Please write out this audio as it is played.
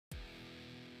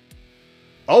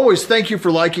Always thank you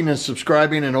for liking and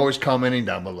subscribing and always commenting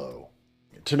down below.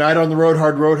 Tonight on the Road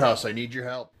Hard Roadhouse, I need your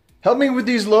help. Help me with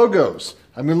these logos.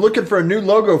 I've been looking for a new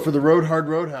logo for the Road Hard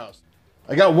Roadhouse.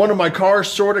 I got one of my cars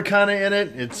sort of kind of in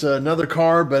it. It's another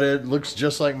car, but it looks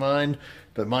just like mine.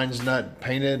 But mine's not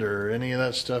painted or any of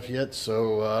that stuff yet.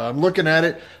 So I'm looking at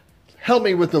it. Help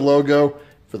me with the logo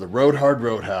for the Road Hard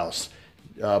Roadhouse.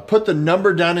 Put the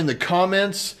number down in the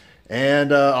comments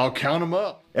and I'll count them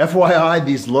up. FYI,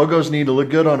 these logos need to look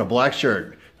good on a black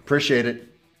shirt. Appreciate it.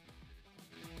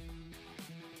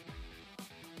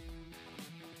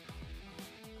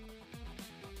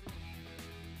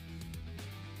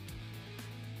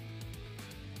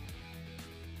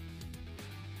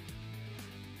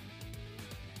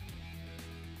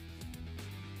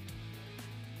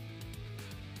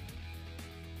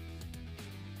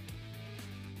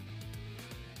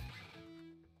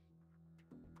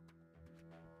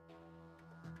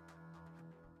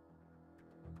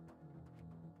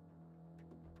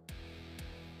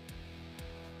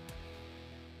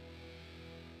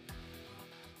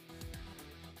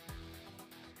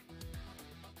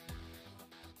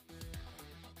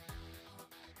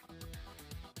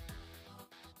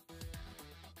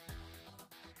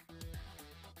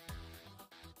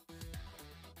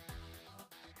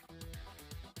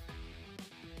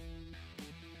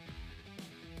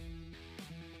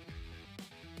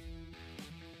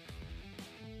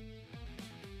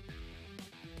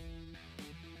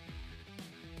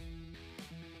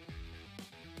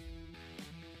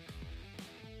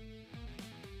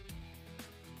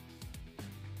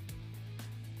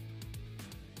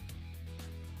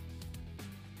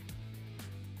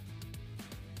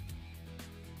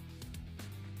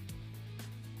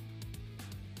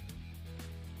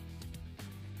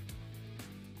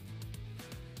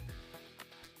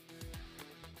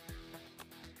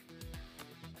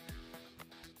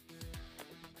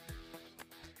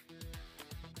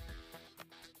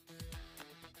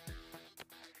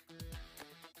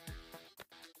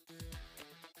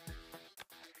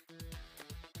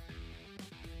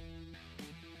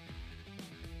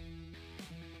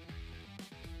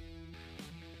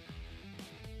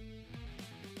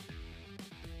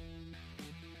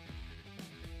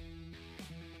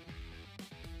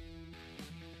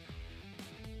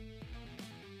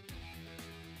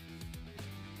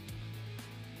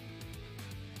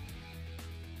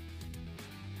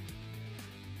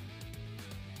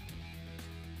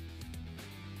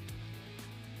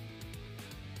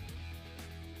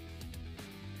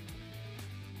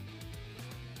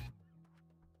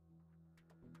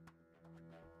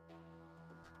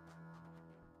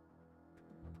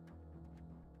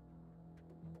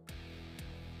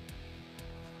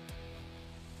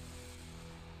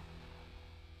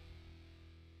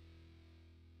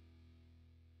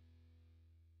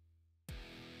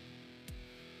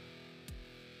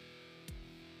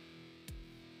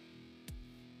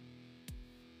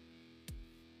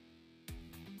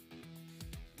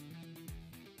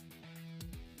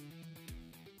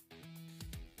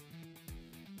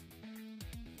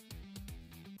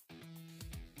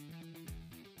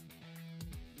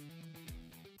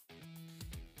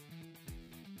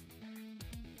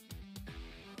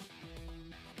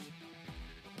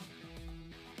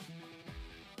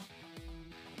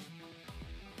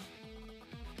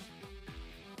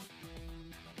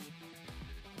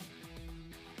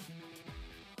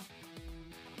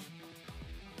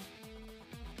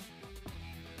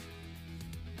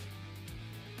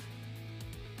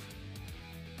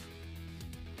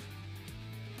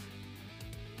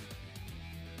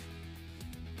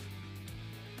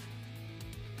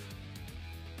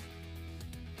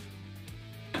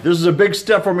 This is a big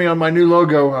step for me on my new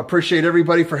logo. I appreciate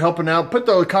everybody for helping out. Put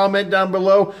the comment down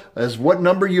below as what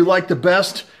number you like the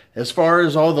best as far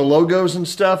as all the logos and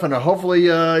stuff. And hopefully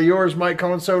yours might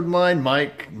coincide with mine,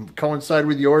 might coincide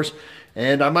with yours.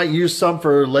 And I might use some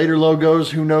for later logos.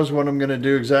 Who knows what I'm going to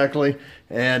do exactly.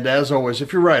 And as always,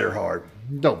 if you ride her hard,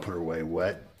 don't put her away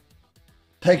wet.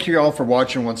 Thank you all for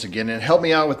watching once again. And help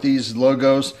me out with these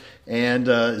logos. And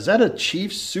is that a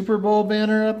Chiefs Super Bowl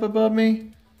banner up above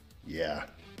me? Yeah.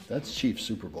 That's Chiefs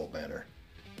Super Bowl banner.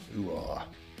 Ooh-ah.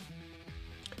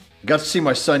 Got to see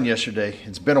my son yesterday.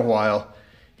 It's been a while.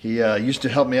 He used to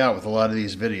help me out with a lot of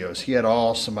these videos. He had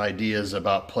some ideas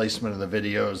about placement of the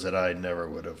videos that I never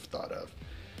would have thought of.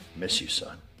 Miss you,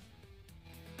 son.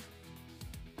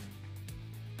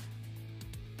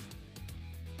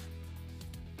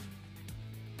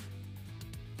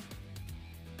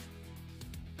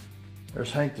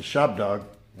 There's Hank the shop dog.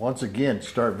 Once again,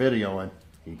 start videoing.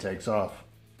 He takes off.